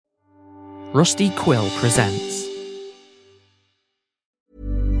Rusty Quill presents.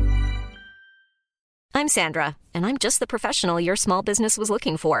 I'm Sandra, and I'm just the professional your small business was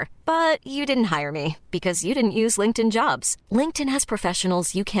looking for. But you didn't hire me because you didn't use LinkedIn Jobs. LinkedIn has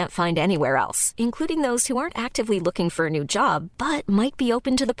professionals you can't find anywhere else, including those who aren't actively looking for a new job, but might be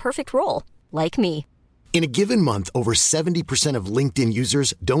open to the perfect role, like me. In a given month, over 70% of LinkedIn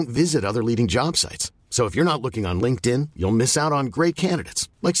users don't visit other leading job sites. So if you're not looking on LinkedIn, you'll miss out on great candidates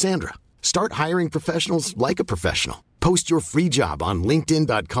like Sandra. Start hiring professionals like a professional. Post your free job on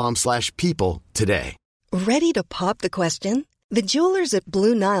linkedin.com/people today. Ready to pop the question? The jewelers at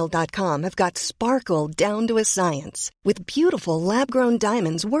BlueNile.com have got sparkle down to a science with beautiful lab-grown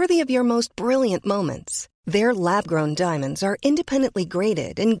diamonds worthy of your most brilliant moments. Their lab-grown diamonds are independently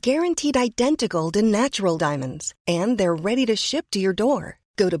graded and guaranteed identical to natural diamonds, and they're ready to ship to your door.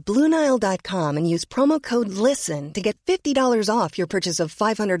 Go to BlueNile.com and use promo code LISTEN to get $50 off your purchase of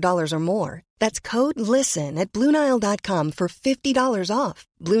 $500 or more. That's code LISTEN at BlueNile.com for $50 off.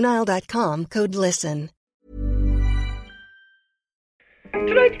 BlueNile.com, code LISTEN.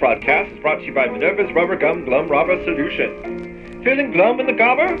 Tonight's broadcast is brought to you by Minerva's Rubber Gum Glum Rubber Solution. Feeling glum in the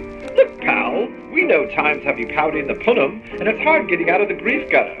gobber? Look, pal, we know times have you pouty in the punum, and it's hard getting out of the grief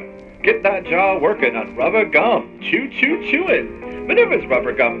gutter. Get that jaw working on rubber gum. Chewin'. Minerva's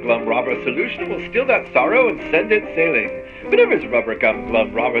Rubber Gum Glum Rubber Solution will steal that sorrow and send it sailing. Minerva's Rubber Gum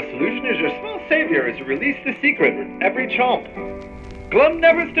Glum Rubber Solution is your small savior as you release the secret with every chomp. Glum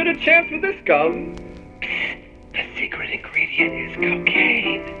never stood a chance with this gum. The secret ingredient is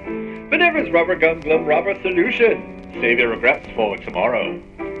cocaine. Minerva's Rubber Gum Glum Rubber Solution. Save your regrets for tomorrow.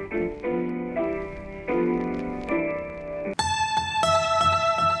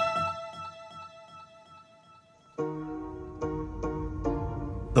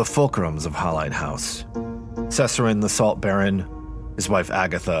 The fulcrums of Hollide House. Cesarin the Salt Baron, his wife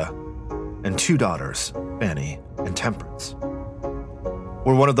Agatha, and two daughters, Fanny and Temperance,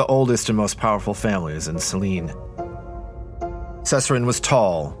 were one of the oldest and most powerful families in Selene. Cesarin was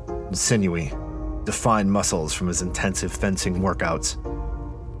tall and sinewy, defined muscles from his intensive fencing workouts.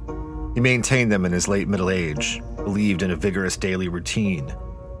 He maintained them in his late middle age, believed in a vigorous daily routine,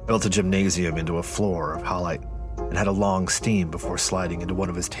 built a gymnasium into a floor of halite, and had a long steam before sliding into one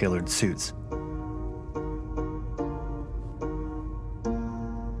of his tailored suits.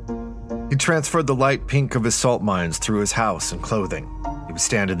 He transferred the light pink of his salt mines through his house and clothing. He would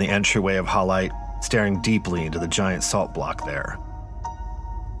stand in the entryway of halite, staring deeply into the giant salt block there.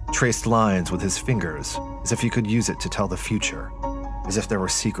 Traced lines with his fingers, as if he could use it to tell the future, as if there were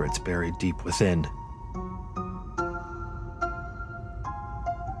secrets buried deep within.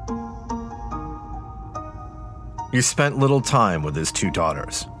 He spent little time with his two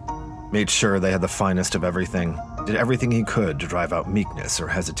daughters, made sure they had the finest of everything, did everything he could to drive out meekness or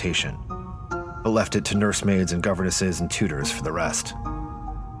hesitation, but left it to nursemaids and governesses and tutors for the rest.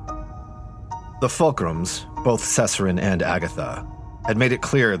 The fulcrums, both Cesarin and Agatha, had made it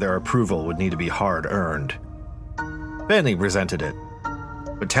clear their approval would need to be hard-earned. Fanny resented it,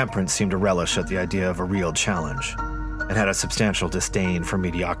 but Temperance seemed to relish at the idea of a real challenge, and had a substantial disdain for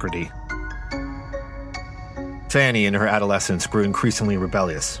mediocrity. Fanny, in her adolescence, grew increasingly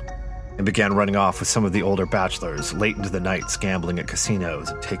rebellious and began running off with some of the older bachelors late into the nights, gambling at casinos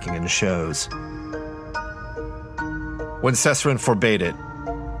and taking in shows. When Cesarin forbade it,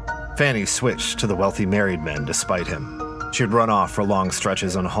 Fanny switched to the wealthy married men despite him. She would run off for long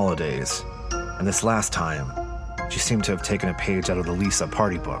stretches on holidays, and this last time, she seemed to have taken a page out of the Lisa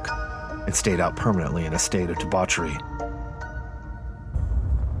party book and stayed out permanently in a state of debauchery.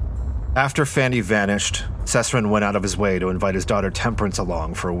 After Fanny vanished, Cesarin went out of his way to invite his daughter Temperance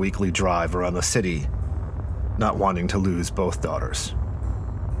along for a weekly drive around the city, not wanting to lose both daughters.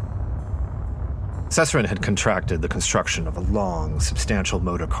 Cesarin had contracted the construction of a long, substantial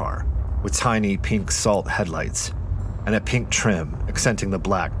motor car with tiny pink salt headlights and a pink trim accenting the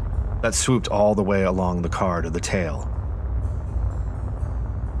black that swooped all the way along the car to the tail.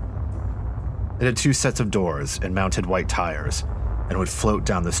 It had two sets of doors and mounted white tires, and would float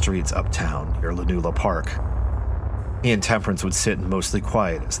down the streets uptown near Lanula Park. He and Temperance would sit mostly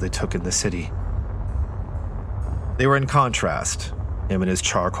quiet as they took in the city. They were in contrast, him in his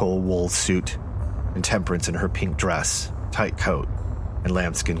charcoal wool suit, and Temperance in her pink dress, tight coat, and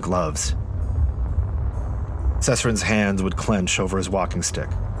lambskin gloves. Cesarin's hands would clench over his walking stick,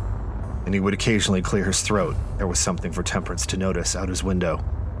 and he would occasionally clear his throat. There was something for Temperance to notice out his window.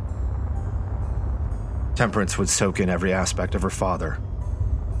 Temperance would soak in every aspect of her father,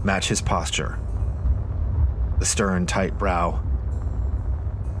 match his posture, the stern, tight brow.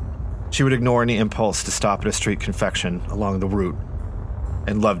 She would ignore any impulse to stop at a street confection along the route,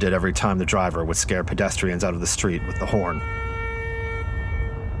 and loved it every time the driver would scare pedestrians out of the street with the horn.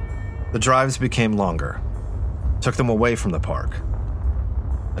 The drives became longer, took them away from the park,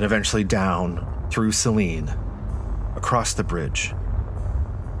 and eventually down through Celine, across the bridge,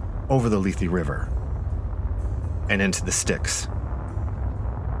 over the Lethe River, and into the sticks.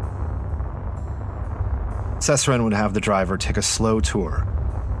 Cesarine would have the driver take a slow tour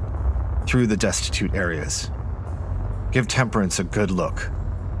through the destitute areas, give Temperance a good look,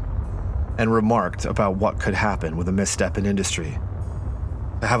 and remarked about what could happen with a misstep in industry,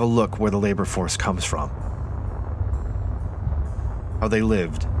 to have a look where the labor force comes from, how they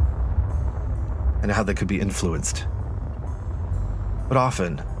lived, and how they could be influenced. But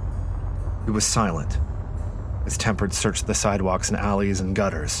often, he was silent as Temperance searched the sidewalks and alleys and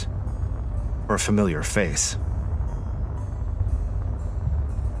gutters for a familiar face.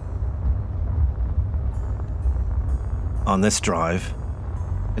 On this drive,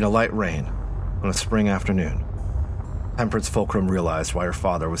 in a light rain, on a spring afternoon, Temperance Fulcrum realized why her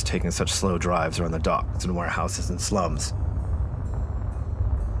father was taking such slow drives around the docks and warehouses and slums.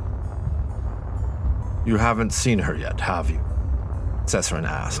 "You haven't seen her yet, have you?" Cesarine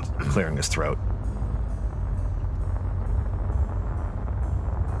asked, clearing his throat.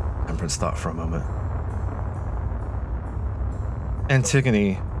 Temperance thought for a moment.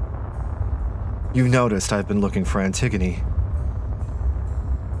 "Antigone. You've noticed I've been looking for Antigone."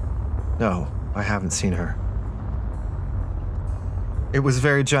 "No, I haven't seen her." "It was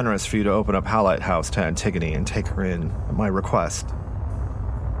very generous for you to open up Halite House to Antigone and take her in at my request.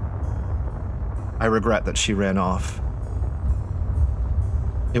 I regret that she ran off.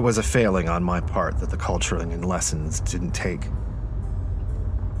 It was a failing on my part that the culturing and lessons didn't take."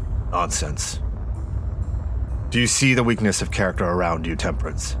 "Nonsense. Do you see the weakness of character around you,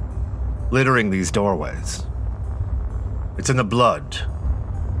 Temperance? Littering these doorways. It's in the blood.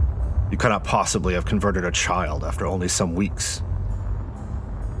 You cannot possibly have converted a child after only some weeks.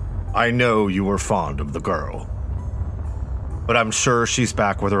 I know you were fond of the girl, but I'm sure she's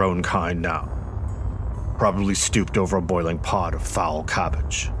back with her own kind now. Probably stooped over a boiling pot of foul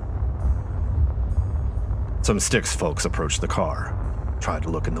cabbage." Some Styx folks approached the car, tried to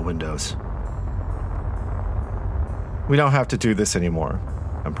look in the windows. "We don't have to do this anymore,"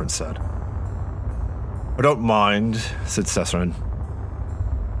 Temperance said. "I don't mind," said Cesarine.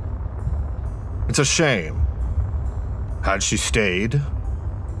 "It's a shame. Had she stayed,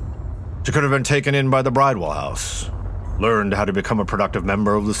 she could have been taken in by the Bridewell House, learned how to become a productive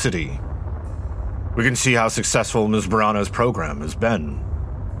member of the city. We can see how successful Ms. Brana's program has been."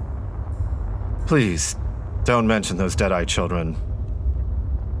 "Please, don't mention those dead-eyed children."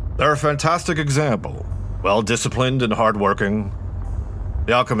 "They're a fantastic example. Well-disciplined and hard-working.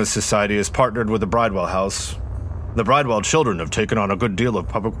 The Alchemist Society has partnered with the Bridewell House. The Bridewell children have taken on a good deal of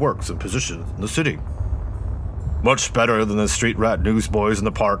public works and positions in the city. Much better than the street rat newsboys in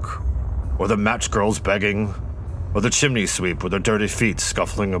the park, or the match girls begging, or the chimney sweep with their dirty feet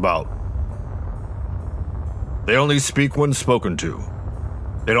scuffling about. They only speak when spoken to.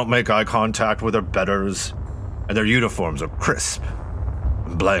 They don't make eye contact with their betters, and their uniforms are crisp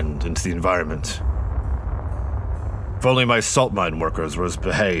and blend into the environment. If only my salt mine workers were as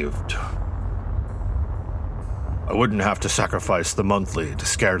behaved, I wouldn't have to sacrifice the monthly to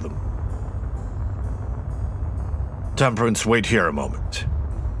scare them. Temperance, wait here a moment."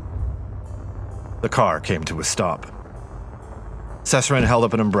 The car came to a stop. Cesarine held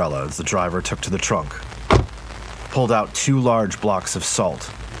up an umbrella as the driver took to the trunk, pulled out 2 large blocks of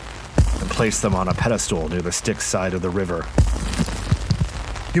salt, and placed them on a pedestal near the Styx side of the river.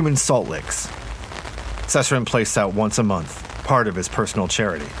 Human salt licks. Cesarine placed out once a month, part of his personal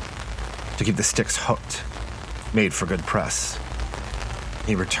charity, to keep the Styx hooked, made for good press.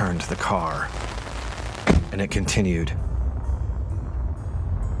 He returned to the car, and it continued.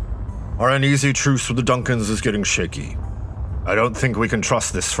 "Our uneasy truce with the Duncans is getting shaky. I don't think we can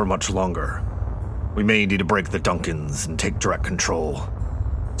trust this for much longer. We may need to break the Duncans and take direct control.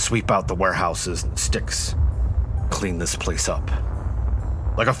 Sweep out the warehouses and Styx. Clean this place up.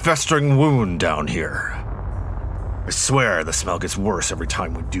 Like a festering wound down here. I swear the smell gets worse every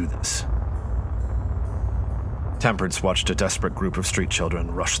time we do this." Temperance watched a desperate group of street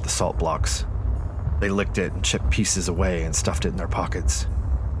children rush the salt blocks. They licked it and chipped pieces away and stuffed it in their pockets.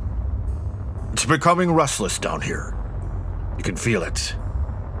 "It's becoming restless down here. You can feel it.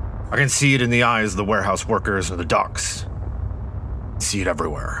 I can see it in the eyes of the warehouse workers and the docks. I see it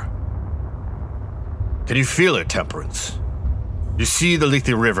everywhere. Can you feel it, Temperance? You see the Lethe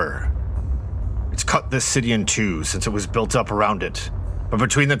River. It's cut this city in two since it was built up around it, but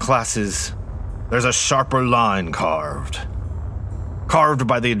between the classes, there's a sharper line carved. carved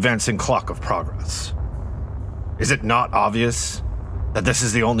by the advancing clock of progress. Is it not obvious that this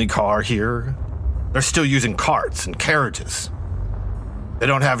is the only car here? They're still using carts and carriages. They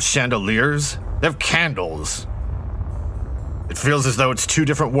don't have chandeliers, they have candles. It feels as though it's two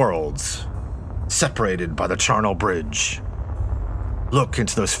different worlds, separated by the charnel bridge. Look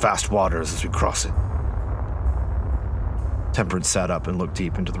into those fast waters as we cross it. Temperance sat up and looked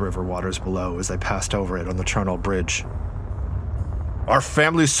deep into the river waters below as they passed over it on the charnel bridge. Our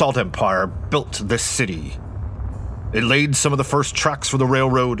family's salt empire built this city. It laid some of the first tracks for the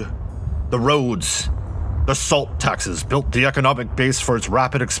railroad, the roads, the salt taxes built the economic base for its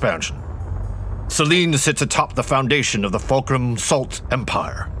rapid expansion. Selene sits atop the foundation of the Fulcrum Salt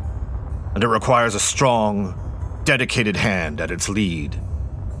Empire, and it requires a strong, dedicated hand at its lead.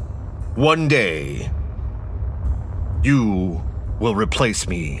 One day, you will replace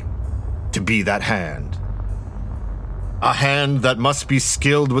me to be that hand. A hand that must be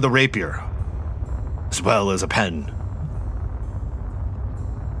skilled with a rapier, as well as a pen.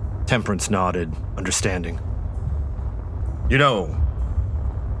 Temperance nodded, understanding. You know,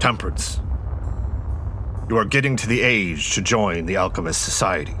 Temperance, you are getting to the age to join the Alchemist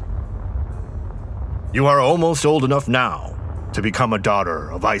Society. You are almost old enough now to become a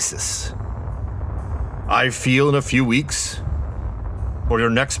daughter of Isis. I feel in a few weeks, for your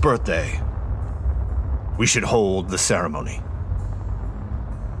next birthday, we should hold the ceremony.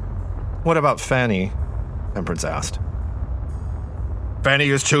 What about Fanny? Temperance asked. Fanny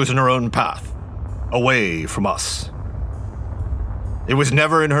has chosen her own path, away from us. It was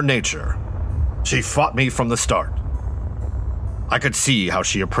never in her nature. She fought me from the start. I could see how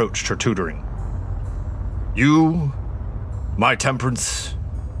she approached her tutoring. You, my Temperance,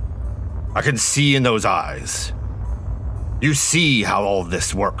 I can see in those eyes. You see how all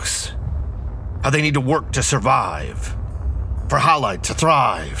this works. How they need to work to survive. For Halite to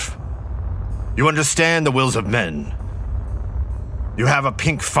thrive. You understand the wills of men. You have a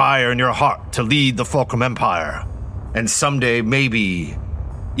pink fire in your heart to lead the Fulcrum Empire. And someday, maybe,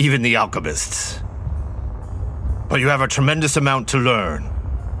 even the Alchemists. But you have a tremendous amount to learn.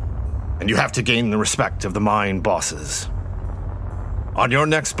 And you have to gain the respect of the mine bosses. On your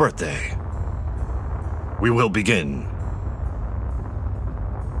next birthday, we will begin.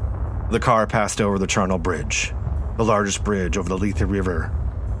 The car passed over the Charnel Bridge, the largest bridge over the Lethe River,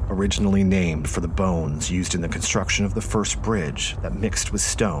 originally named for the bones used in the construction of the first bridge that mixed with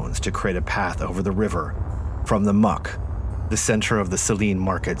stones to create a path over the river from the muck, the center of the Selene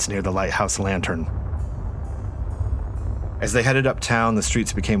markets near the lighthouse lantern. As they headed uptown, the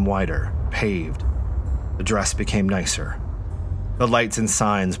streets became wider, paved. The dress became nicer. The lights and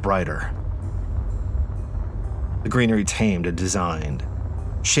signs brighter. The greenery tamed and designed.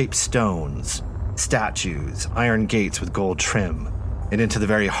 Shaped stones, statues, iron gates with gold trim, and into the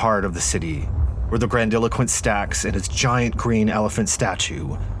very heart of the city, where the grandiloquent stacks and its giant green elephant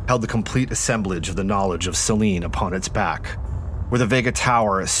statue held the complete assemblage of the knowledge of Selene upon its back, where the Vega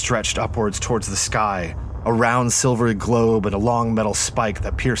Tower stretched upwards towards the sky, a round silvery globe and a long metal spike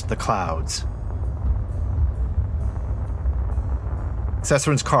that pierced the clouds.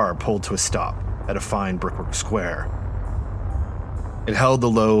 Cesarine's car pulled to a stop at a fine brickwork square. It held the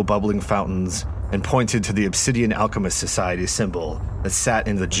low, bubbling fountains and pointed to the Obsidian Alchemist Society symbol that sat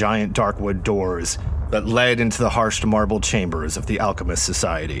in the giant dark wood doors that led into the harsh marble chambers of the Alchemist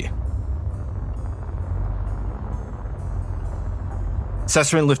Society.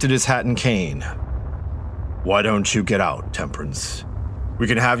 Cesarine lifted his hat and cane. Why don't you get out, Temperance? We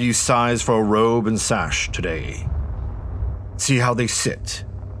can have you size for a robe and sash today. See how they sit.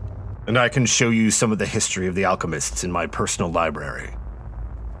 And I can show you some of the history of the alchemists in my personal library.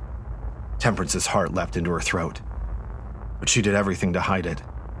 Temperance's heart leapt into her throat, but she did everything to hide it.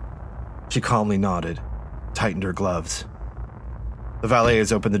 She calmly nodded, tightened her gloves. The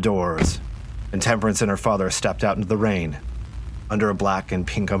valets opened the doors, and Temperance and her father stepped out into the rain, under a black and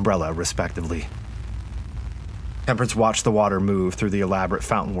pink umbrella, respectively. Temperance watched the water move through the elaborate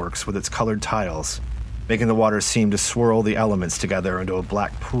fountainworks with its colored tiles, making the water seem to swirl the elements together into a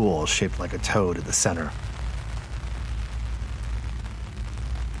black pool shaped like a toad at the center.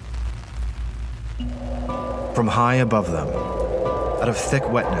 From high above them, out of thick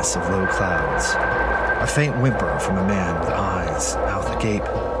wetness of low clouds, a faint whimper from a man with eyes, mouth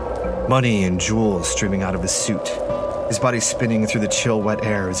agape, money and jewels streaming out of his suit, his body spinning through the chill, wet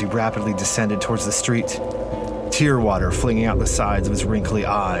air as he rapidly descended towards the street, tear water flinging out the sides of his wrinkly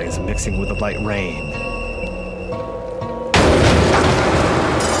eyes, mixing with the light rain.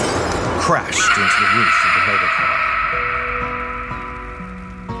 Crashed into the roof of the motor car.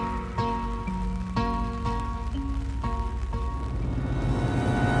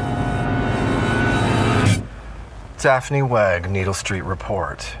 Daphne Wegg, Needle Street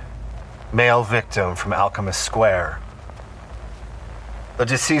Report. Male victim from Alchemist Square. The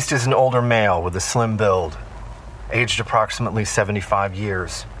deceased is an older male with a slim build, aged approximately 75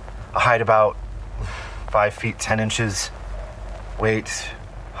 years, a height about 5 feet 10 inches, weight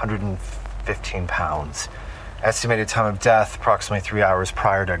 115 pounds. Estimated time of death approximately 3 hours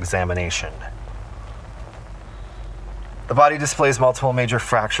prior to examination. The body displays multiple major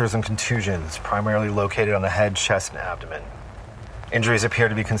fractures and contusions, primarily located on the head, chest, and abdomen. Injuries appear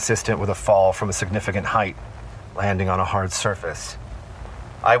to be consistent with a fall from a significant height, landing on a hard surface.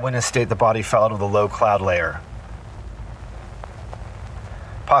 Eyewitnesses state the body fell out of the low cloud layer,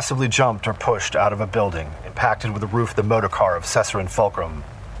 possibly jumped or pushed out of a building, impacted with the roof of the motorcar of Cesar and Fulcrum.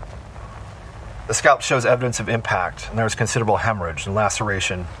 The scalp shows evidence of impact, and there is considerable hemorrhage and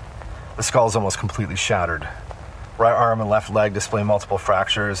laceration. The skull is almost completely shattered. Right arm and left leg display multiple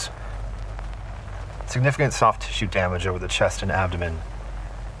fractures. Significant soft tissue damage over the chest and abdomen.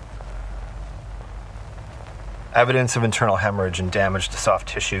 Evidence of internal hemorrhage and damage to soft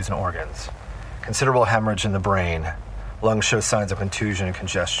tissues and organs. Considerable hemorrhage in the brain. Lungs show signs of contusion and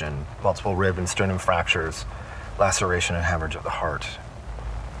congestion. Multiple rib and sternum fractures. Laceration and hemorrhage of the heart.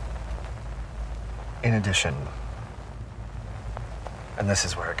 In addition, and this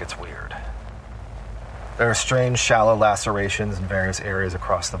is where it gets weird, there are strange, shallow lacerations in various areas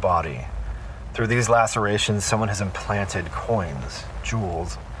across the body. Through these lacerations, someone has implanted coins,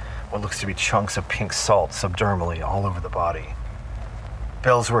 jewels, what looks to be chunks of pink salt subdermally all over the body.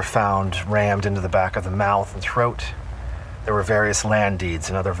 Bills were found rammed into the back of the mouth and throat. There were various land deeds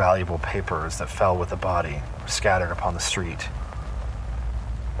and other valuable papers that fell with the body, scattered upon the street.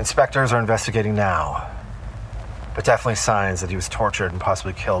 Inspectors are investigating now, but definitely signs that he was tortured and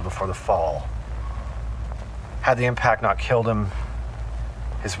possibly killed before the fall. Had the impact not killed him,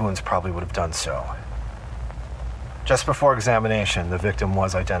 his wounds probably would have done so. Just before examination, the victim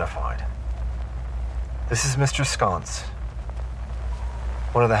was identified. This is Mr. Sconce,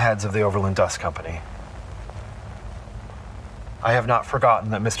 one of the heads of the Overland Dust Company. I have not forgotten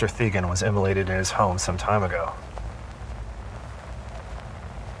that Mr. Thegan was immolated in his home some time ago.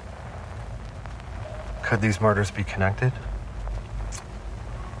 Could these murders be connected?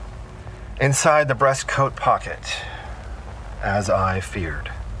 Inside the breast coat pocket, as I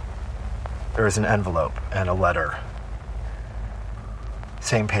feared, there is an envelope and a letter.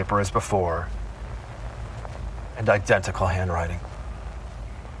 Same paper as before, and identical handwriting.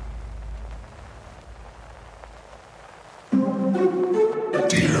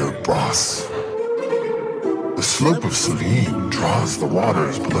 Dear boss, the slope of Selene draws the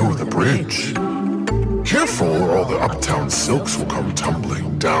waters below the bridge. Careful, or all the uptown silks will come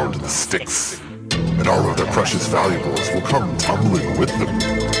tumbling down to the sticks, and all of their precious valuables will come tumbling with them.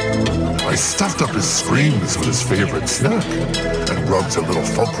 I stuffed up his screams with his favorite snack, and rubbed a little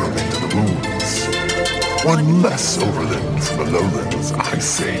fulcrum into the wounds. One less overland from the lowlands, I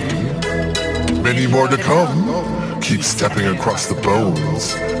say. Many more to come. Keep stepping across the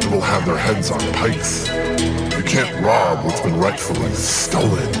bones, and we'll have their heads on pikes. You can't rob what's been rightfully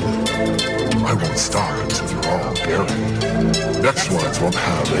stolen. I won't stop until you're all buried. Next ones won't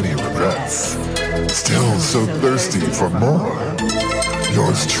have any regrets. Still so thirsty for more.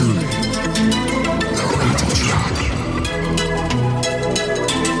 Yours truly, the Little Jack.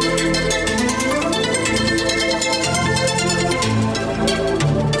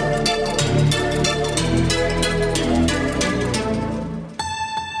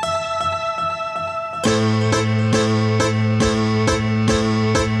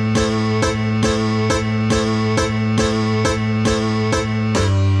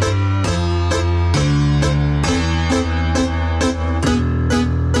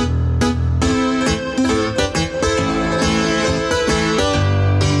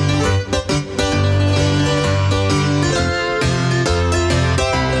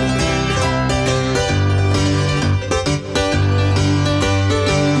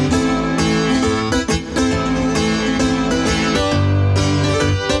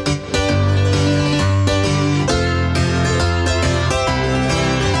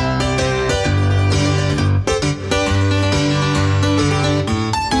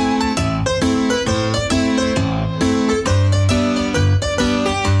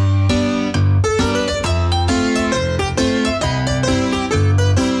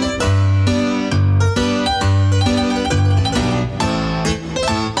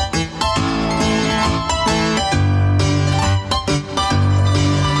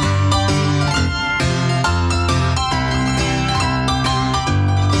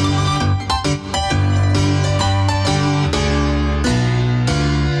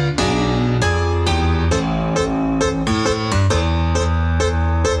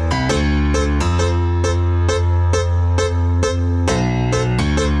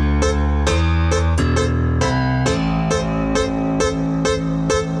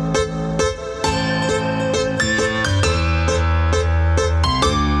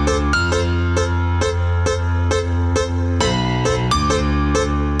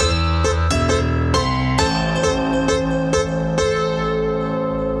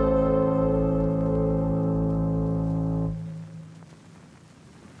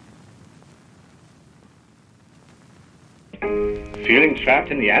 Feeling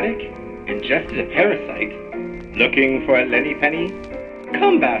trapped in the attic? Ingested a parasite? Looking for a Lenny Penny?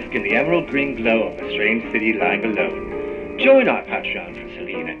 Come bask in the emerald green glow of a strange city lying alone. Join our Patreon for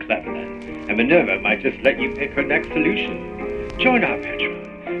Celine and Cleveland, and Minerva might just let you pick her next solution. Join our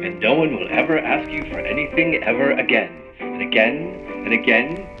Patreon, and no one will ever ask you for anything ever again. And again, and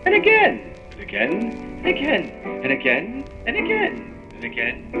again, and again, and again, and again, and again, and again, and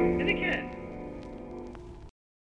again, and again.